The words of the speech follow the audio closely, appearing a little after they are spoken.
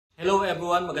Hello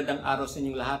everyone, magandang araw sa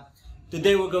inyong lahat.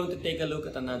 Today we're going to take a look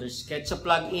at another Sketchup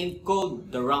plugin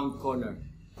called the Round Corner.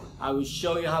 I will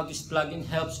show you how this plugin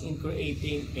helps in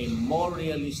creating a more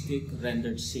realistic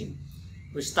rendered scene.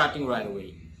 We're starting right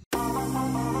away.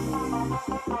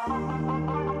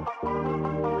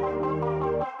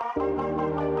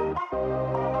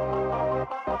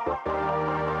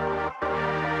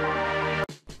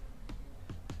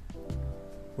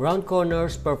 Round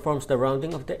Corners performs the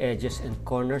rounding of the edges and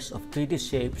corners of 3D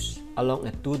shapes along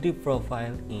a 2D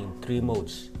profile in 3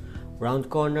 modes: round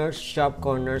corners, sharp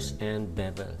corners, and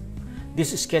bevel.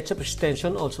 This Sketchup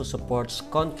extension also supports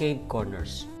concave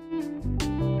corners.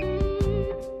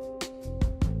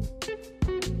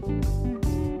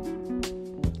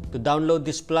 To download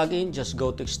this plugin, just go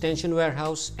to Extension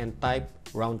Warehouse and type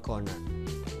Round Corner.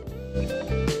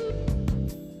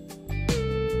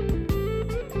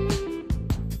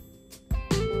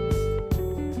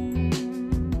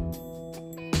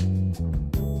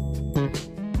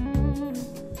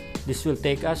 This will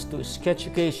take us to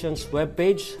Sketchucation's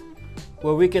webpage,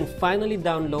 where we can finally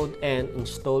download and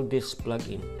install this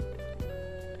plugin.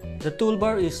 The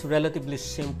toolbar is relatively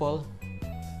simple.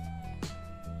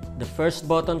 The first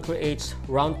button creates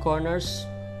round corners.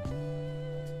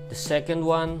 The second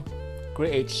one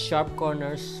creates sharp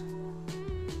corners.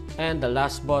 And the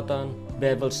last button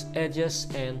bevels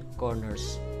edges and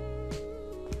corners.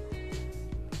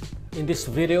 In this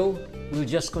video, we'll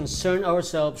just concern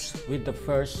ourselves with the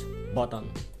first button.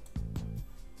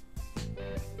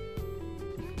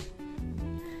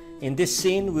 In this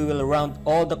scene, we will round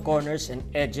all the corners and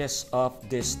edges of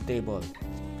this table.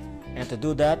 And to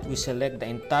do that, we select the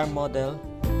entire model.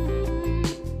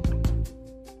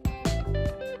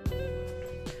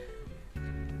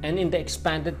 And in the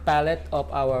expanded palette of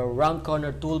our round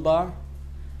corner toolbar,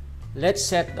 let's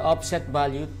set the offset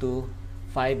value to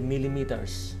 5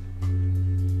 millimeters.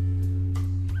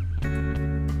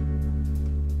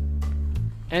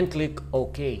 And click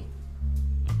OK.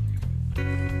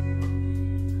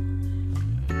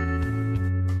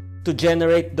 To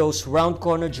generate those round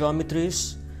corner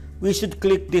geometries, we should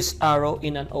click this arrow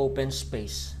in an open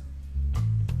space.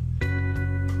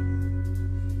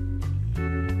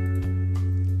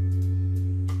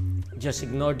 Just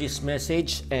ignore this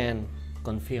message and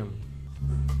confirm.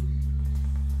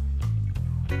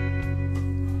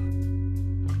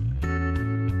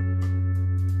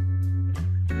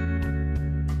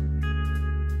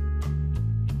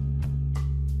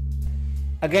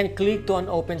 Again, click to an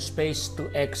open space to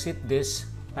exit this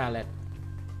palette.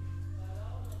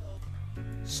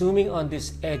 Zooming on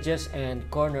these edges and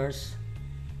corners,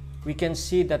 we can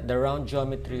see that the round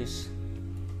geometries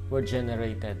were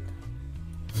generated.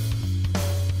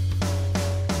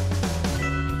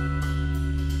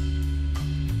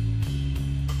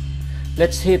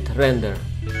 Let's hit render.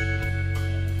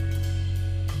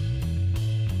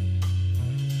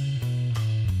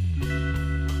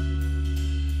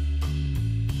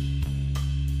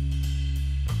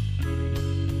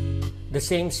 The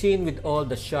same scene with all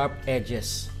the sharp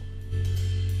edges.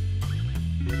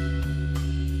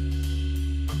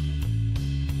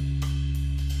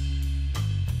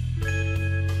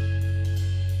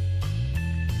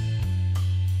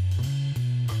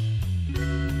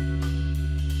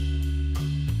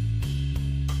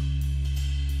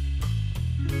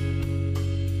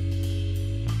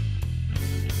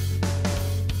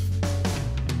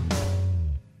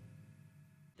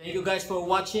 Thank you guys for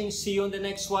watching. See you on the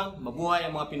next one. Mabuhay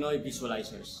ang mga Pinoy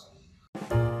visualizers.